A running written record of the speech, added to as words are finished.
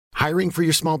Hiring for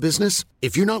your small business?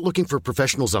 If you're not looking for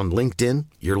professionals on LinkedIn,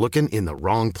 you're looking in the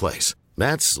wrong place.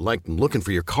 That's like looking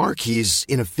for your car keys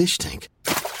in a fish tank.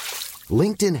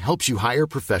 LinkedIn helps you hire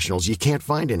professionals you can't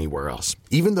find anywhere else,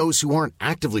 even those who aren't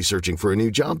actively searching for a new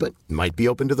job but might be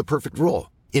open to the perfect role.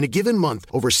 In a given month,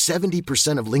 over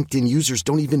 70% of LinkedIn users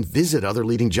don't even visit other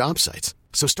leading job sites.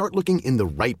 So start looking in the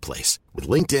right place. With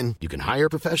LinkedIn, you can hire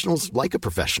professionals like a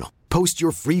professional. Post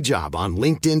your free job on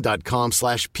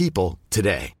linkedin.com/people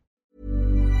today.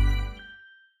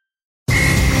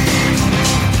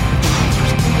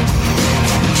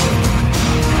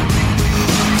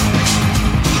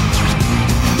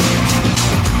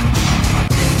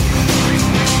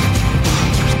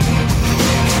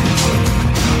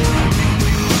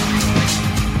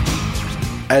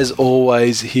 As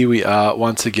always, here we are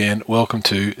once again. Welcome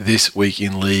to This Week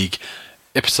in League,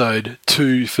 episode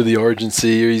 2 for the Origin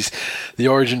series, the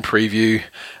Origin preview.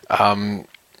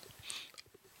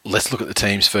 Let's look at the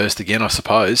teams first again, I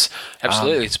suppose.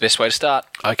 Absolutely, it's the best way to start.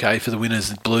 Okay, for the winners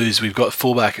and Blues, we've got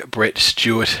fullback Brett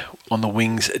Stewart. On the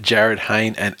wings, Jared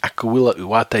Hayne and Akawila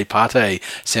Uate-Pate.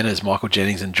 Centres, Michael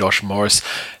Jennings and Josh Morris.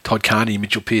 Todd Carney,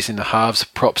 Mitchell Pearce in the halves.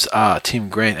 Props are Tim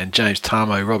Grant and James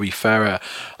Tarmo. Robbie Farah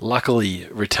luckily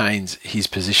retains his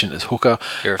position as hooker.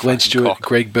 Glenn Stewart, cock.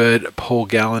 Greg Bird, Paul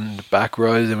Gallen, back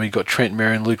row. Then we've got Trent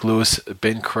Merrin, Luke Lewis.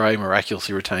 Ben Cray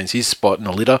miraculously retains his spot in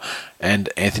the litter. And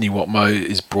Anthony Watmo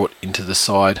is brought into the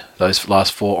side. Those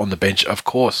last 4 on the bench, of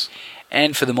course.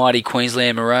 And for the mighty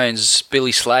Queensland Maroons,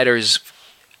 Billy Slater is,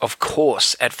 of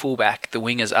course, at fullback. The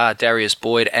wingers are Darius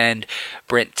Boyd and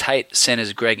Brent Tate.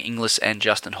 Centres, Greg Inglis and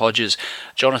Justin Hodges.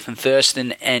 Jonathan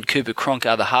Thurston and Cooper Cronk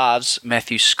are the halves.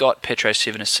 Matthew Scott, Petro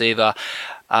Sivanasiva.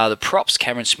 The props,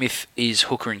 Cameron Smith is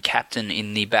hooker and captain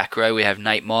in the back row. We have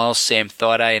Nate Miles, Sam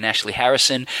Thaiday and Ashley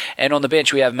Harrison. And on the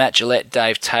bench we have Matt Gillette,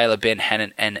 Dave Taylor, Ben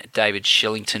Hannon and David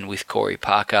Shillington, with Corey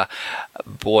Parker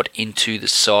brought into the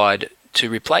side to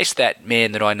replace that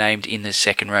man that I named in the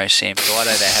second row, Sam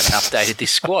Thaiday. They haven't updated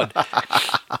this squad.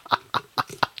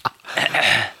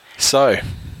 So,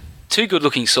 2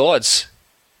 good-looking sides.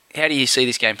 How do you see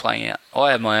this game playing out?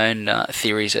 I have my own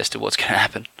theories as to what's going to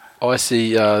happen. I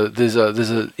see there's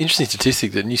an interesting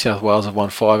statistic that New South Wales have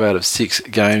won 5 out of 6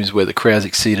 games where the crowds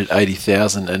exceeded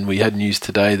 80,000, and we had news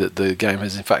today that the game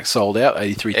has in fact sold out,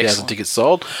 83,000 tickets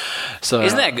sold. So,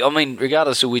 isn't that, I mean,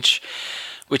 regardless of which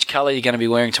colour you're going to be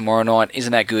wearing tomorrow night,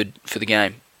 isn't that good for the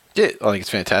game? Yeah, I think it's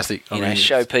fantastic. I mean,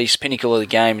 showpiece, pinnacle of the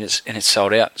game, and it's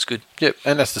sold out. It's good. Yep,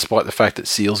 and that's despite the fact that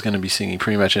Seal's going to be singing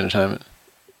Pre-Match Entertainment.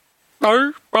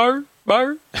 Bo, bo,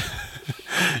 bo.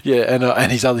 Yeah,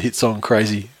 and his other hit song,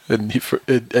 Crazy, and Kiss for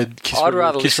I'd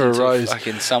rather Kiss listen for a Rose. to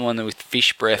fucking someone with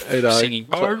fish breath singing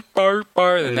bo, bo,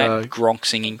 bo, than that Gronk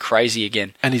singing Crazy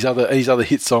again. And his other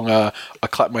hit song, I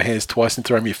clap my hands twice and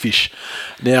throw me a fish.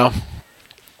 Now,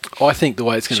 I think the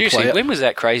way it's going to play out... Seriously, when was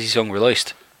that Crazy song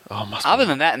released? Oh, must Other be.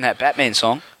 than that and that Batman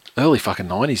song. Early fucking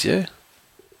 90s, yeah.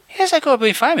 How's that guy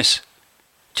been famous?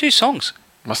 2 songs.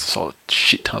 Must have sold a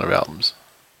shit ton of albums.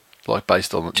 Like,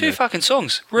 based on... 2 fucking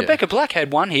songs. Rebecca Black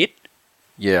had 1 hit.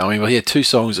 Yeah, I mean, well, he had 2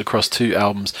 songs across 2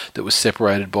 albums that were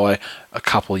separated by a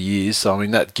couple of years. So, I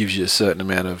mean, that gives you a certain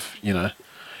amount of,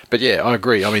 But yeah, I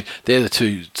agree. I mean, they're the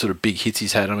 2 sort of big hits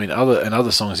he's had. I mean,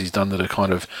 other songs he's done that are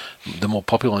kind of the more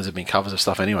popular ones have been covers of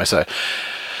stuff anyway. So,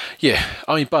 yeah,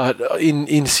 I mean, but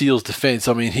in Seal's defence,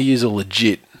 I mean, he is a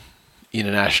legit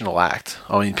international act.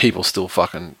 I mean, people still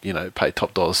fucking pay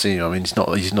top dollar to see him. I mean,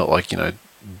 he's not like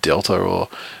Delta or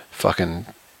fucking.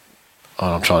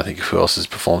 Oh, I'm trying to think of who else has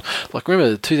performed. Like, remember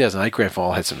the 2008 Grand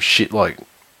Final had some shit like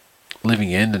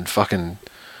Living End and fucking.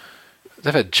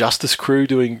 They've had Justice Crew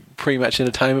doing Pre-Match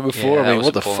Entertainment before. Yeah, I mean,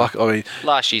 what the fuck? I mean,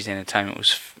 last year's entertainment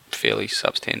was fairly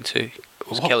substandard too. It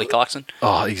was Kelly Clarkson.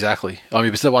 Oh, exactly. I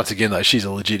mean, but once again, though, she's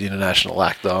a legit international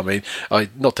act. Though, I mean,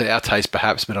 not to our taste,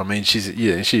 perhaps, but I mean, she's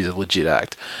a legit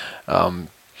act.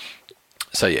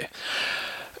 So yeah.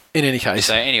 In any case,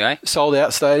 so anyway, sold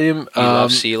out stadium. You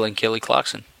love Seal and Kelly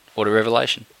Clarkson. What a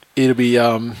revelation! It'll be.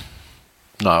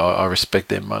 No, I respect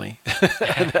their money,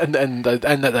 and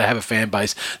that they have a fan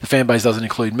base. The fan base doesn't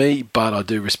include me, but I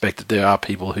do respect that there are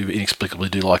people who inexplicably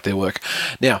do like their work.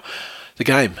 Now, the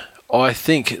game. I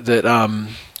think that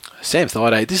Sam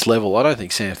Thaiday, at this level, I don't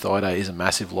think Sam Thaiday is a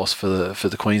massive loss for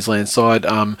the Queensland side.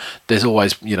 There's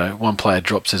always, one player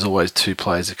drops. There's always 2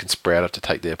 players that can sprout up to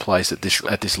take their place at this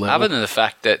level. Other than the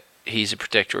fact that he's a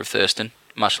protector of Thurston,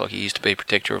 much like he used to be a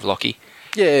protector of Lockie.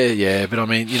 Yeah, but I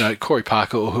mean, Corey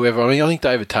Parker or whoever. I mean, I think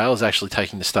David Taylor's actually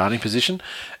taking the starting position,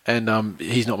 and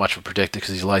he's not much of a protector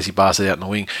because he's a lazy bastard out in the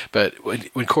wing. But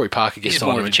when Corey Parker gets he's on,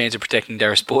 more of a chance of protecting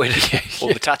Darius Boyd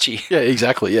or the touchy. Yeah,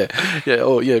 exactly. Yeah,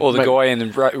 or the guy in the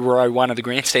row one of the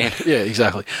grandstand. Yeah,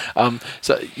 exactly.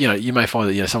 So you may find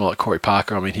that someone like Corey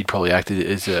Parker. I mean, he'd probably acted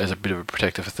as a bit of a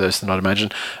protector for Thurston, I'd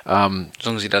imagine. As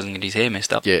long as he doesn't get his hair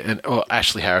messed up. Yeah, and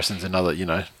Ashley Harrison's another.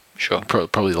 Sure.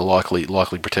 Probably the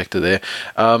likely protector there.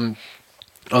 I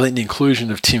think the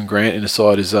inclusion of Tim Grant in the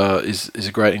side is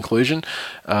a great inclusion.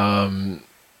 We'll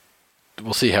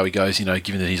see how he goes,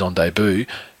 given that he's on debut.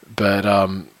 But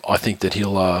I think that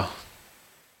he'll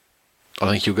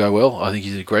go well. I think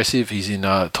he's aggressive. He's in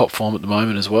top form at the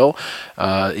moment as well.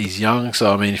 He's young,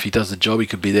 so I mean, if he does the job, he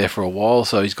could be there for a while.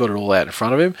 So he's got it all out in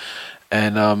front of him,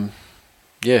 and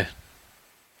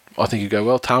I think he'd go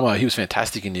well. Tamo, he was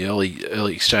fantastic in the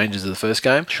early exchanges of the first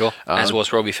game. Sure. As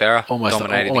was Robbie Farah. Almost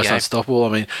unstoppable. I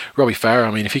mean, Robbie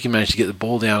Farah, if he can manage to get the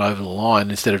ball down over the line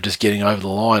instead of just getting over the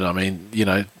line, I mean,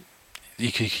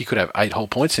 he could have 8 whole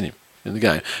points in him in the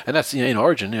game. And that's, in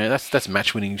Origin, that's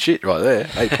match-winning shit right there,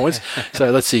 8 points. So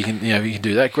let's see, he can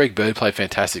do that. Greg Bird played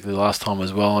fantastically last time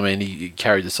as well. I mean, he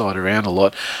carried the side around a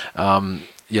lot.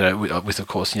 With of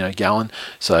course, Gallen.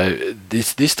 So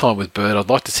this time with Bird, I'd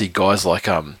like to see guys like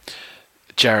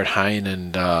Jared Hayne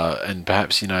and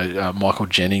perhaps Michael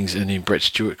Jennings and then Brett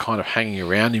Stewart kind of hanging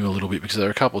around him a little bit, because there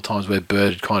were a couple of times where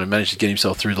Bird had kind of managed to get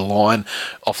himself through the line.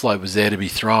 Offload was there to be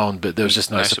thrown, but there was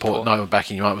just no support, no one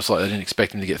backing him up. It was like they didn't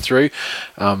expect him to get through.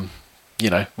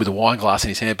 With a wine glass in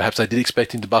his hand, perhaps they did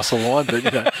expect him to bust the line,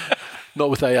 but not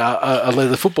with a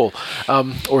leather football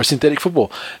or a synthetic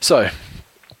football. So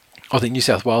I think New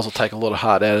South Wales will take a lot of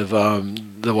heart out of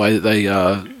the way that they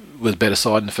were the better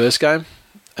side in the first game.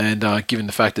 And given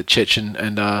the fact that Chechen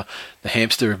and the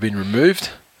hamster have been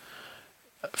removed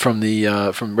from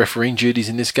refereeing duties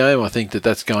in this game, I think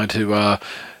that's going to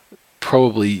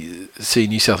probably see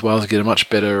New South Wales get a much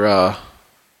better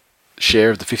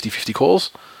share of the 50-50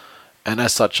 calls. And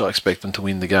as such, I expect them to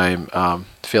win the game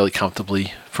fairly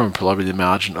comfortably from probably the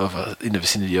margin of in the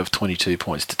vicinity of 22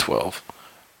 points to 12.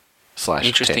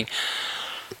 Interesting. 10.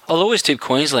 I'll always tip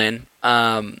Queensland,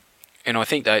 and I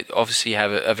think they obviously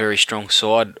have a very strong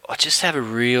side. I just have a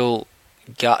real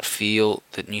gut feel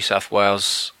that New South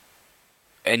Wales,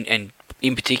 and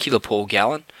in particular Paul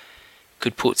Gallen,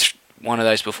 could put one of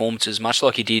those performances, much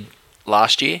like he did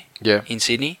last year in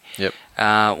Sydney. Yep.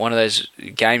 One of those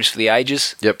games for the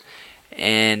ages. Yep.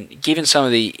 And given some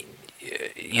of the,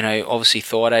 obviously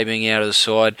Thaiday being out of the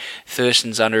side,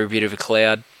 Thurston's under a bit of a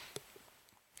cloud.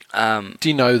 Do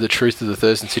you know the truth of the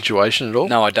Thurston situation at all?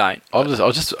 No, I don't. I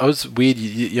was weird.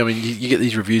 You get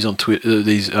these reviews on Twitter,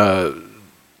 these what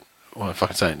am I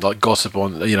fucking saying, like gossip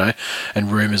on,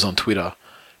 and rumours on Twitter,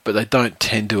 but they don't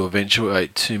tend to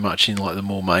eventuate too much in like the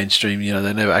more mainstream.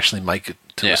 They never actually make it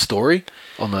to a story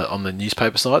on the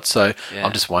newspaper site. So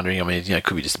I'm just wondering. I mean, it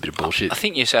could be just a bit of bullshit. I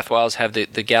think New South Wales have the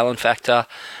Gallen factor,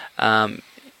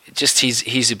 just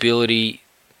his ability,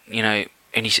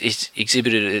 and he's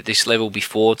exhibited at this level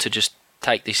before to just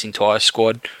take this entire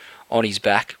squad on his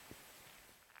back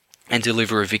and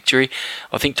deliver a victory.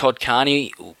 I think Todd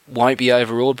Carney won't be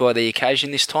overawed by the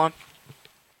occasion this time.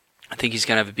 I think he's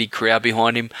going to have a big crowd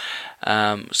behind him,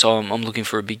 so I'm looking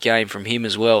for a big game from him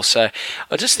as well. So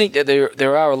I just think that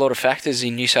there are a lot of factors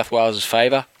in New South Wales'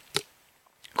 favour.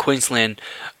 Queensland,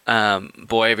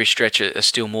 by every stretch, are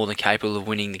still more than capable of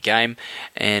winning the game,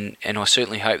 and I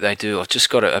certainly hope they do. I've just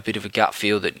got a bit of a gut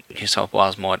feel that New South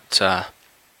Wales might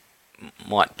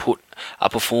put a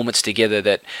performance together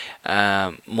that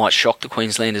might shock the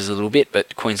Queenslanders a little bit,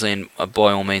 but Queensland,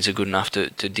 by all means, are good enough to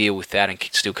deal with that and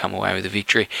still come away with a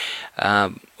victory.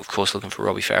 Of course, looking for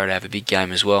Robbie Farah to have a big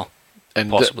game as well. And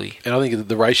possibly. And I think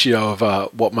the ratio of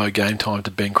Watmo game time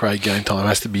to Ben Craig game time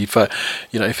has to be, if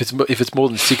it's more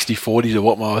than 60-40 to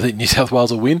Watmo, I think New South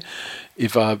Wales will win.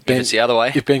 If it's the other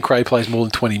way. If Ben Craig plays more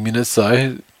than 20 minutes,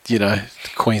 though,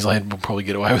 Queensland will probably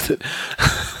get away with it.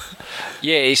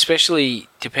 Yeah, especially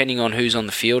depending on who's on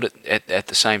the field at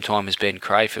the same time as Ben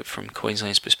Craig from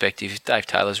Queensland's perspective. If Dave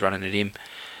Taylor's running at him,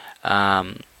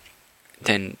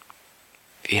 then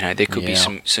there could be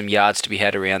some yards to be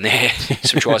had around there,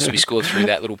 some tries to be scored through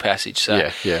that little passage.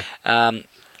 So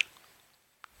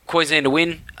Queensland to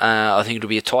win. I think it'll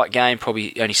be a tight game,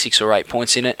 probably only 6 or 8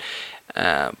 points in it,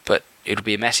 but it'll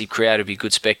be a massive crowd. It'll be a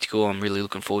good spectacle. I'm really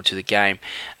looking forward to the game.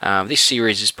 This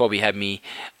series has probably had me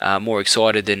more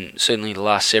excited than certainly the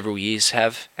last several years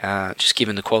have, just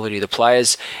given the quality of the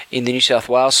players in the New South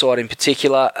Wales side in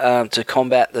particular, to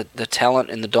combat the talent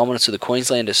and the dominance of the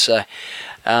Queenslanders. So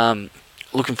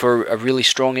looking for a really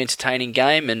strong, entertaining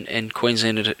game, and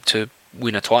Queensland to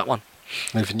win a tight one.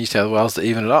 And for New South Wales to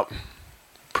even it up,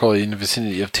 probably in the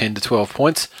vicinity of 10 to 12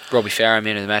 points. Robbie Farah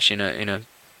into the match in a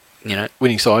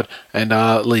winning side, and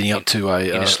leading up to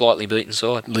a slightly beaten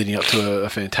side. Leading up to a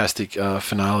fantastic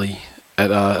finale at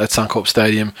Suncorp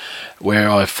Stadium, where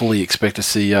I fully expect to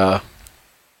see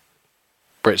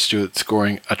Brett Stewart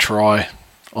scoring a try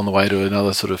on the way to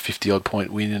another sort of 50-odd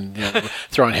point win, and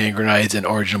throwing hand grenades, and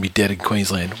Origin will be dead in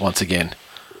Queensland once again.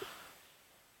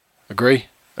 Agree?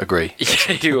 Agree.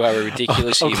 You are a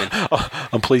ridiculous human.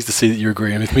 I'm pleased to see that you're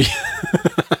agreeing with me.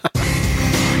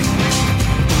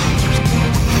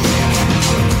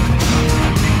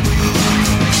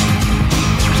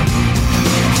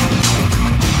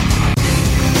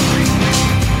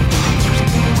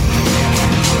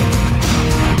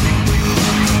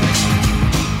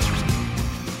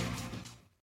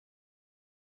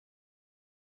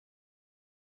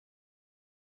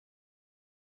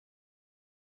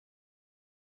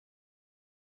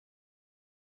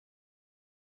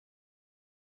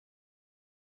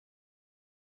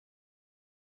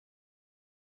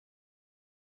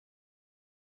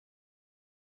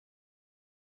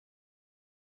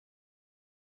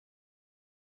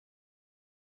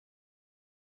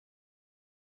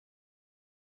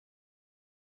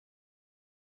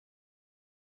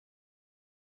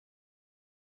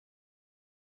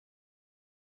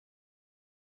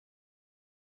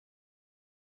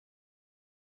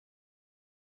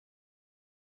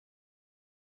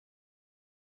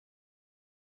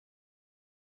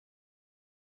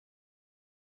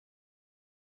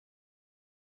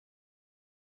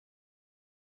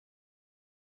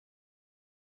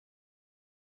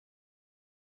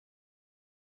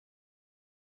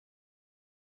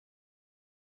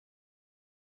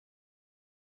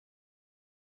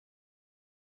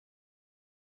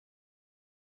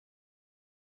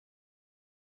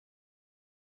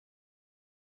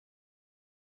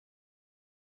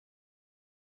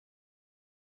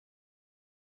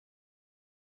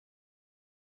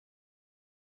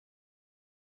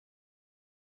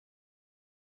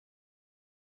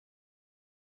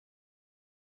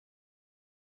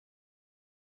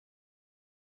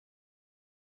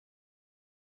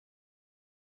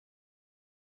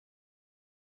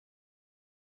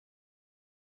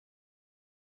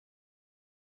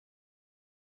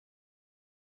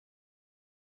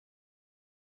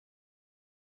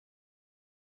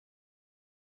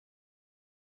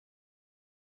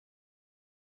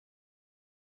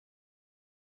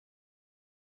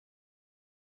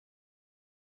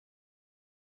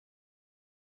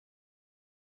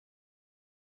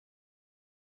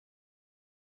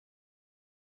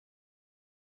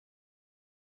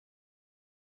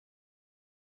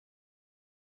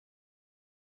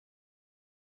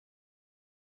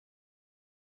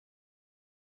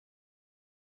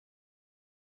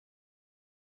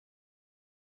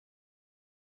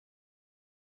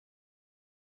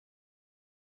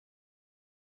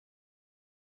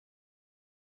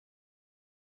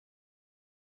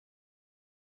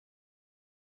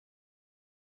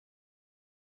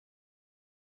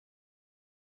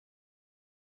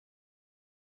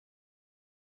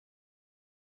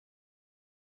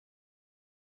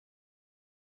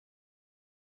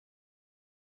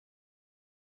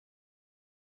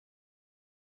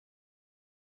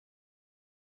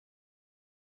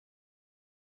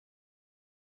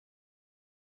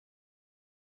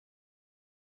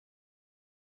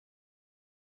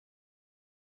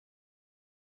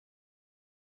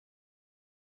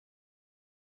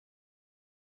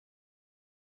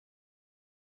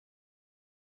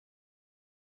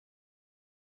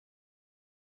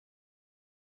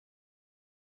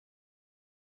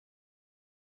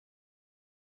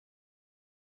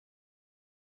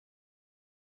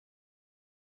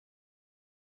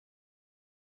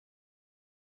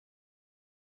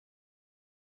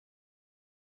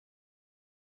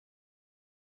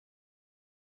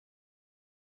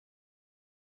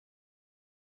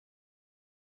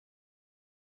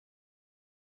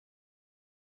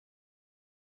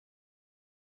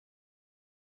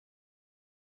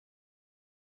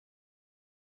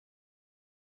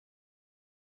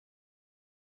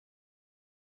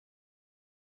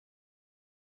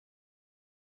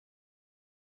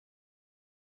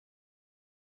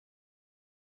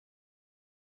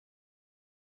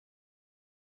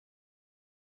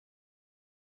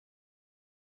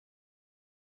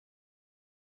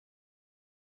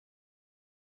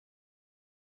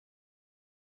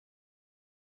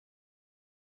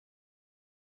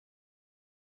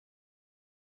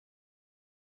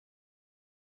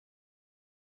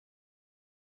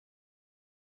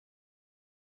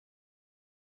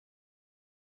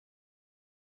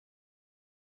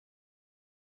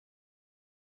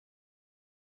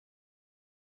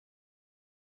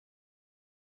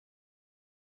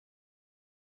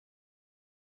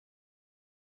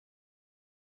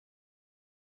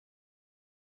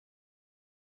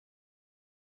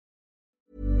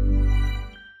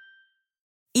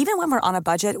 Even when we're on a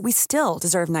budget, we still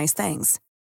deserve nice things.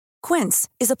 Quince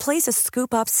is a place to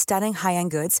scoop up stunning high-end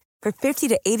goods for 50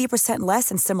 to 80% less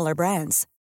than similar brands.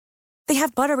 They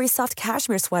have buttery soft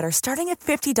cashmere sweaters starting at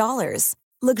 $50,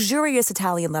 luxurious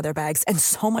Italian leather bags, and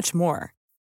so much more.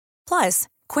 Plus,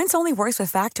 Quince only works with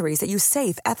factories that use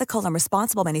safe, ethical, and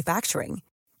responsible manufacturing.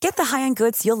 Get the high-end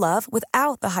goods you'll love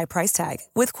without the high price tag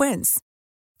with Quince.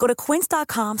 Go to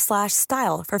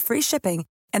quince.com/style for free shipping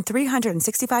and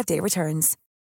 365-day returns.